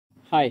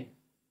Hi,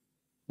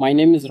 my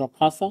name is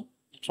Rapasa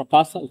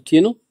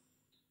Otieno.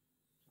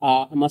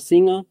 I'm a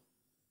singer,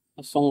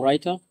 a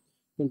songwriter,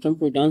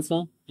 contemporary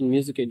dancer, and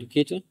music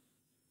educator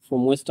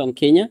from Western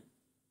Kenya.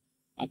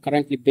 I'm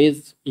currently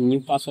based in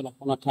Newcastle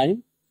upon a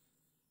time.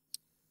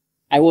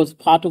 I was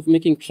part of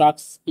making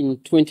tracks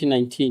in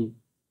 2019.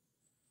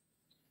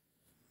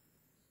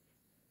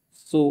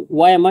 So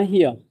why am I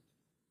here?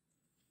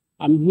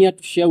 I'm here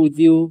to share with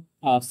you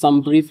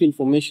some brief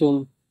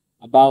information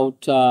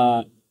about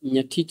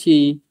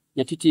Nyatiti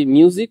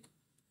music,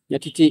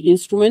 Nyatiti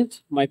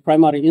instrument, my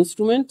primary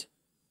instrument.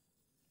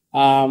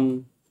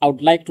 I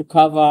would like to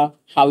cover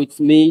how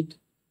it's made,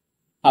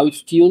 how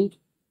it's tuned,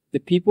 the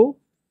people,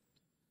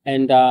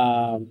 and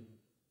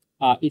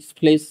its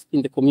place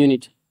in the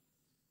community.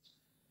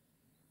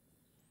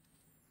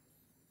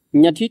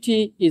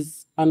 Nyatiti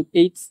is an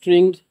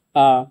 8-stringed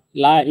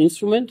lyre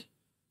instrument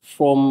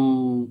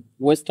from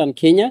Western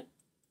Kenya,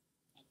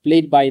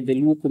 played by the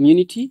Luo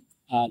community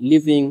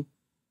living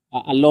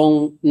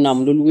along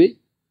Namlulwe,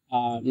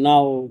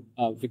 now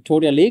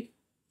Victoria Lake.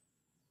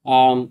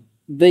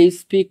 They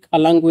speak a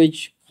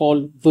language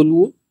called the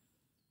Luo.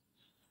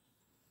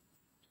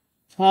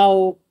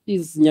 How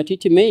is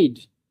Nyatiti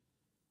made?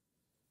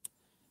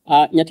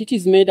 Nyatiti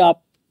is made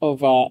up of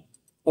the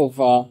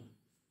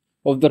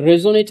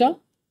resonator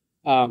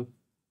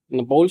in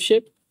a bowl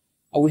shape.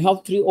 We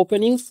have 3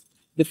 openings.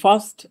 The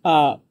first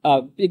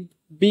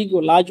big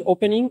or large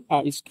opening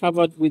is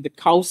covered with the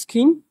cow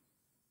skin.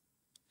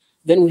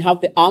 Then we have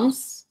the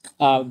arms,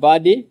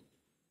 body.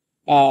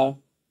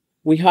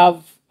 We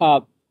have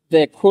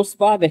the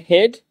crossbar, the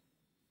head.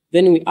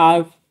 Then we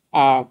have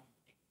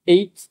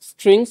 8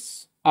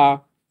 strings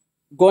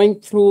going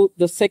through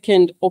the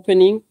second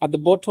opening at the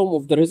bottom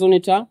of the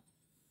resonator.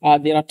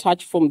 They are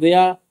attached from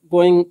there,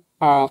 going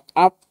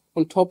up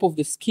on top of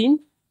the skin.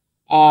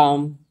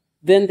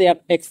 Then they are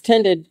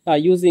extended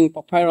using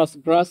papyrus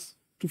grass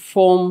to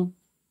form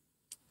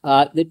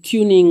the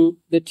tuning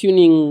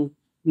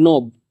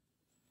knob.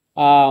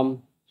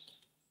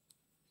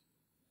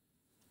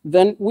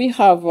 Then we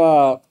have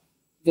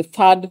the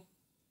third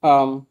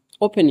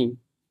opening.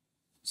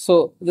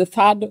 So the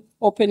third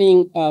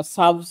opening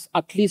serves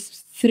at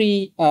least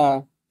three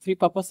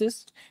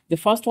purposes. The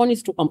first one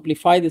is to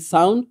amplify the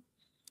sound.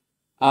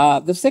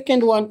 The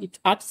second one, it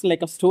acts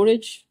like a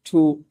storage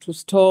to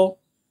store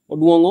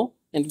odwongo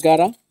and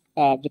gara,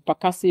 the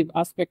percussive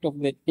aspect of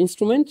the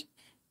instrument.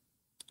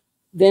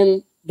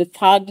 Then the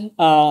third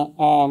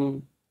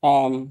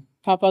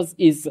purpose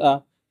is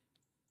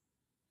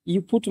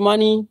you put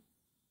money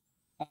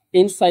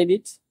inside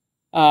it,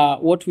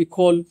 what we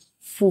call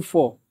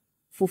fufo.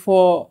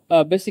 Fufo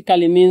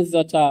basically means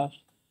that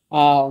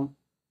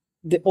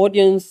the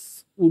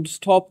audience would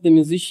stop the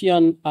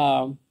musician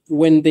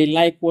when they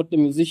like what the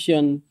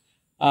musician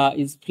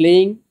is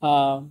playing.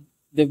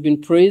 They've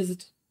been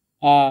praised.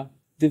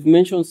 They've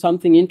mentioned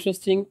something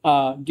interesting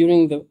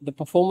during the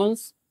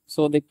performance.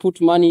 So they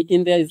put money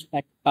in there. It's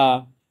like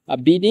a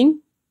bidding.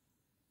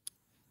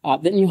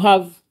 Then you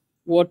have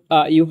what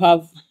you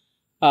have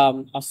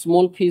a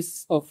small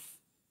piece of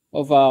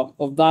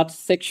that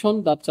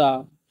section that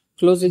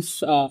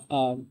closes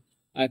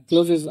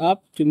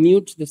up to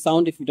mute the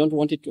sound if you don't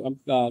want it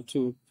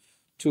to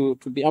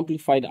be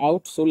amplified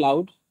out so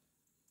loud.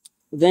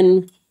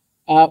 Then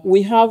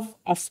we have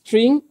a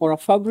string or a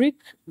fabric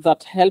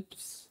that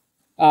helps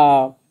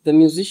the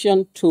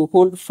musician to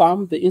hold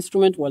firm the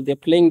instrument while they're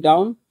playing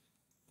down.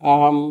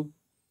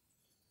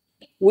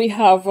 We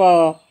have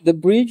the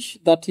bridge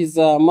that is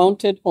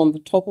mounted on the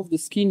top of the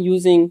skin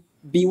using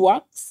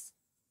beeswax.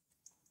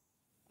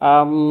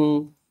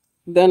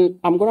 Then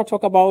I'm going to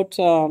talk about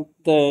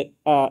the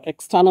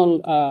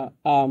external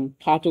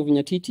part of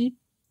Nyatiti.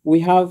 We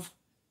have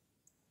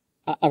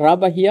a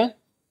rubber here.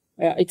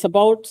 It's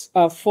about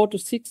 4 to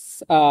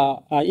 6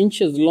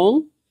 inches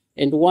long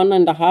and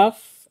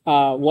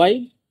 1.5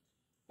 wide.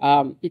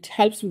 It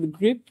helps with the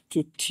grip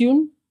to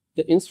tune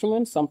the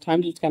instrument.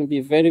 Sometimes it can be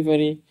very,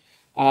 very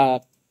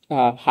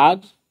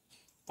hard.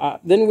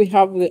 Then we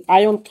have the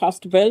iron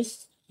cast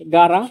bells,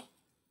 gara,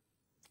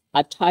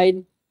 are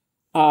tied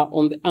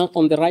on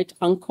the right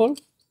ankle.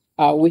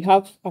 We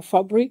have a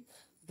fabric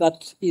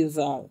that is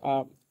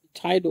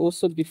tied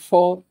also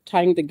before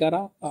tying the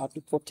gara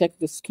to protect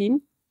the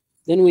skin.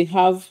 Then we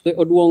have the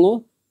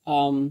odwongo.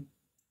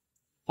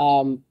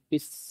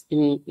 It's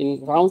in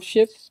round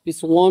shape.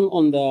 It's worn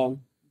on the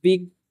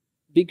big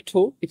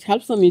toe. It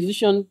helps the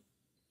musician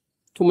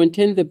to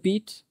maintain the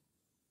beat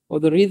or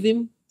the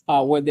rhythm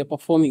where they're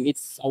performing.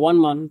 It's a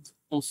one-man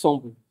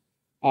ensemble.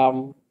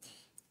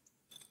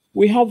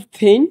 We have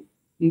pain,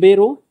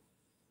 mbero,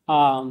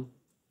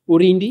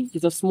 urindi.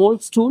 It's a small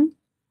stool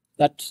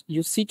that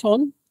you sit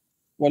on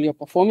while you're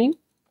performing.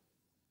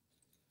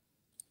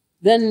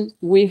 Then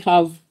we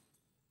have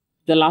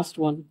the last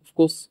one, of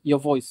course, your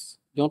voice.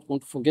 You don't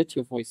want to forget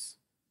your voice.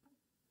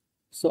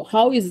 So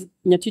how is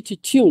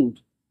Nyatiti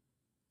tuned?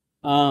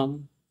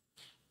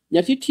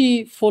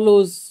 Nyatiti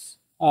follows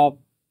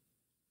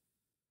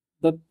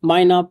the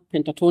minor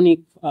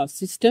pentatonic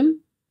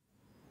system.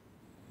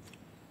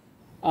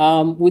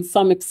 with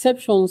some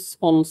exceptions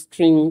on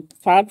string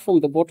third from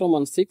the bottom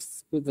and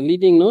sixth with the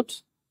leading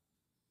note.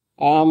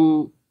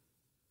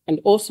 And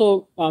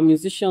also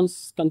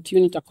musicians can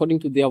tune it according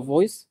to their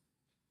voice.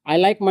 I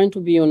like mine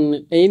to be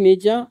on A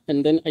major,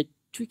 and then I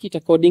tweak it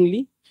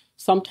accordingly.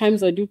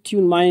 Sometimes I do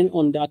tune mine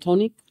on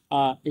diatonic.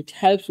 It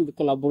helps with the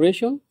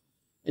collaboration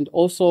and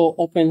also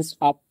opens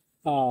up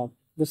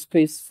the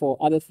space for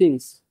other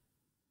things.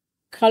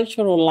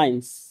 Cultural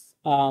lines.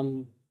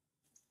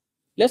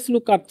 Let's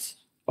look at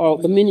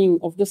the meaning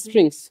of the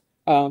strings.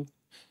 The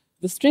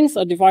strings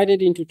are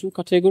divided into two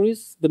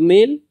categories, the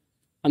male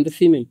and the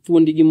female,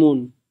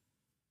 tuondigimun.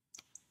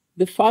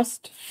 The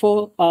first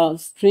four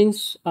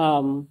strings,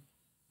 the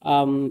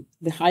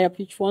higher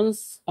pitch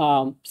ones,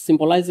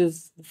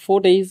 symbolizes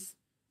 4 days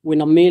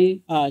when a male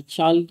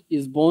child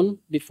is born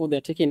before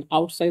they're taken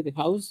outside the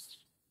house.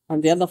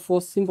 And the other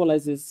four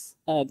symbolizes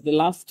the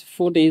last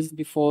 4 days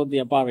before they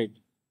are buried.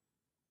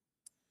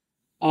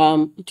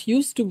 It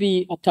used to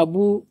be a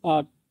taboo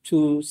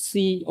to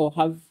see or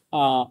have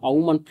a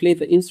woman play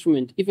the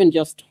instrument, even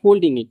just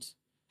holding it.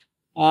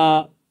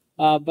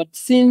 But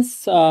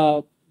since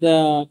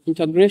the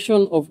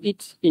integration of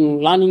it in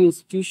learning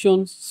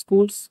institutions,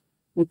 schools,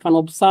 we can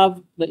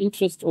observe the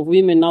interest of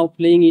women now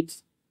playing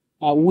it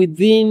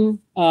within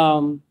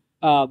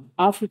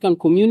African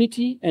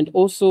community and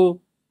also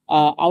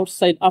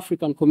outside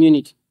African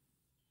community.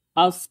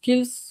 Our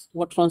skills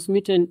were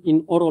transmitted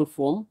in oral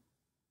form,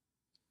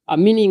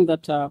 meaning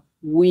that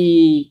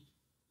we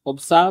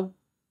observe,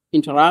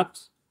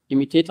 interact,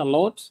 imitate a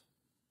lot.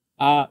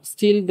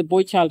 Still, the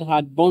boy child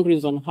had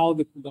boundaries on how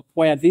they could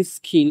acquire these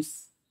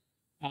skills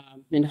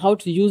and how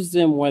to use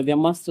them while their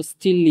master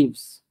still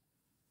lives.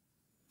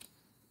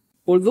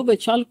 Although the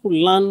child could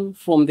learn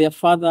from their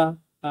father,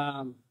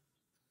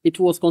 it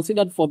was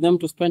considered for them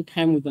to spend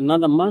time with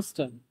another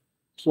master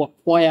to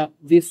acquire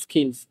these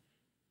skills.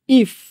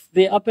 If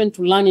they happen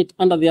to learn it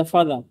under their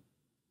father,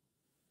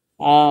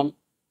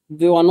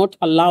 they were not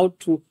allowed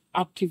to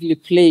actively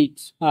play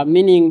it,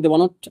 meaning they were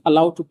not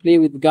allowed to play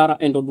with Gara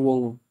and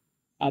Odwongo.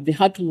 They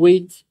had to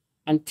wait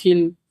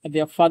until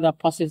their father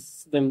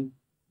passes them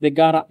the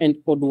Gara and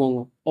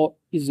Odwongo, or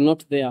is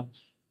not there.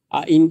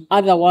 In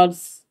other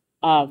words,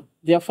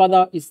 their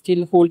father is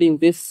still holding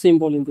this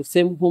symbol in the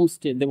same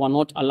homestead. They were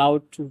not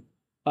allowed to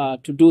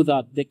do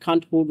that. They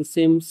can't hold the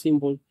same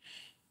symbol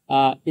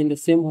in the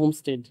same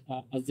homestead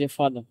as their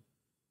father.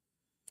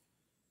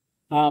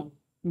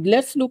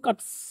 Let's look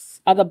at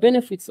other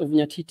benefits of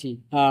Nyatiti.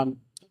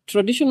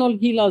 Traditional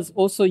healers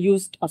also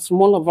used a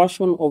smaller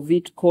version of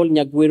it called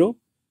Nyagwero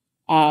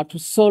to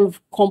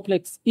solve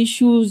complex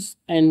issues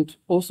and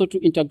also to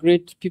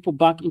integrate people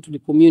back into the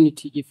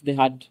community if they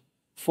had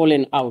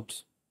fallen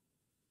out.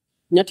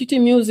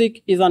 Nyatiti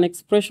music is an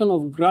expression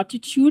of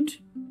gratitude.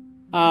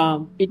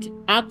 It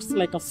acts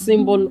like a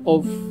symbol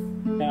of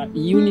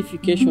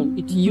unification.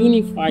 It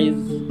unifies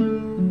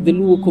the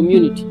Luo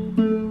community.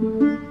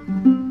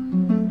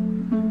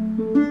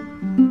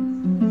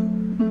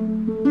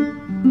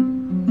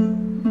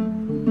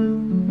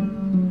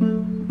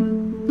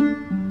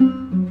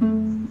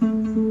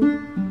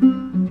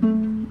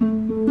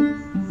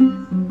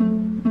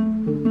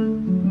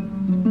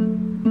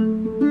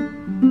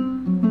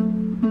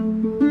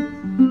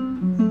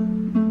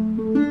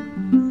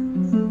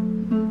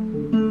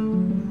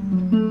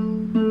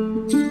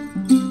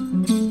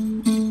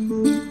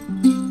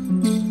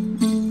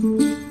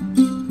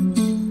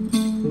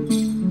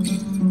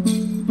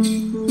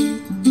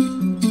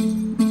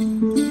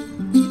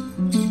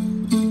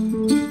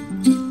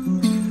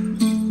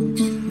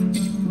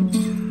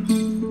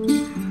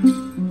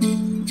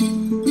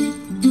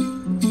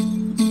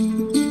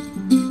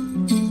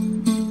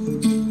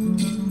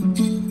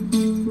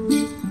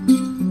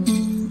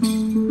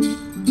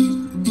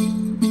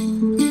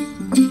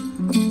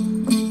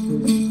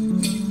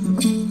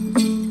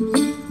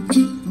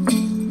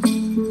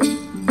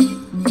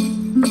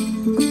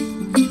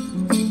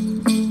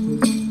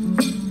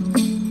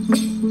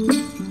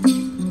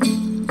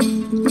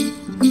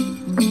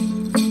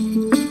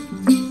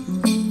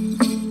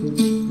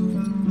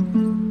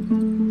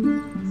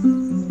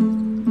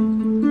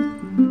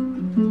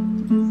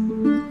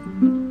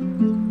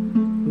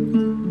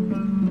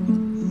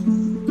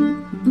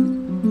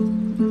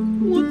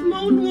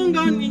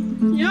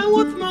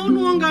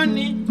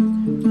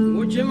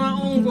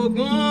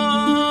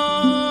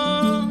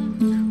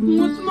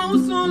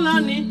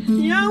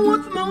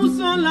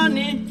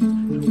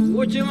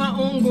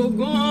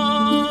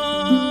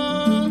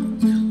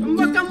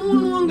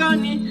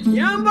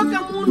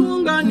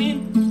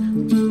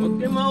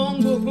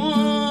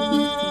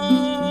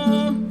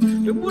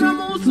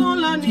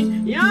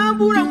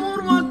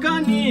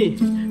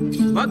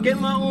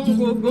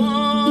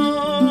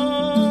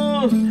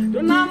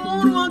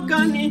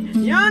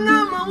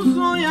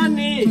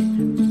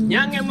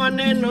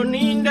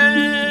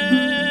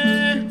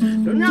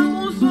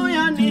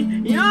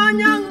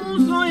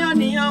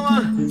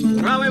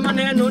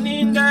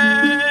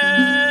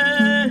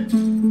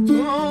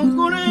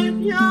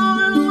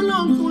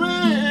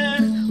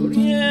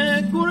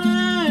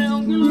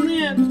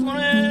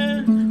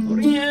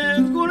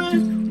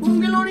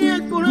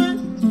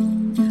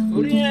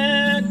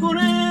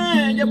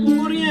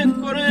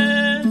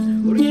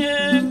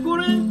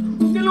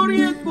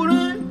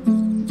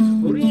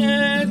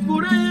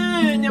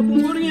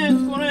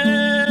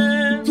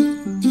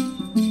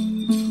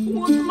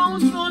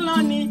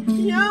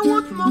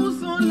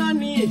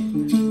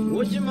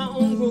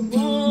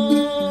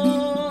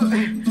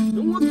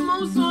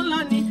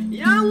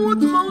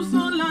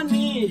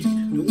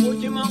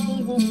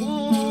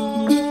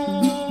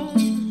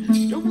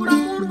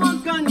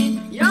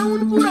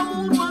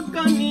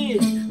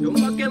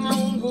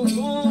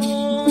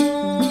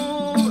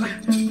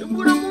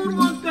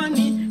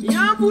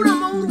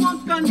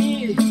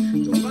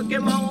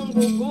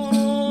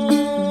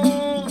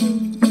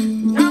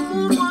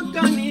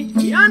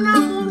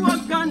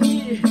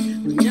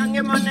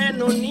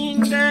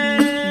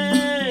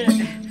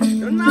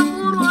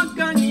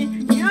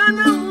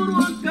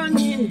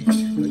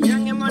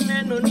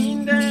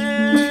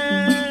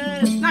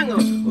 Mango.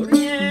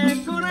 Orie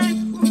kore,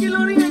 ungil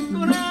orie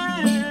kore.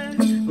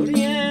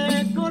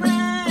 Orie kore,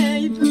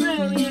 itube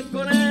orie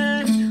kore.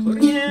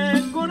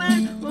 Orie kore,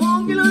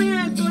 ungil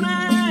orie kore.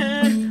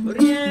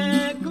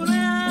 Orie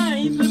kore,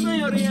 itube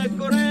orie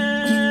kore.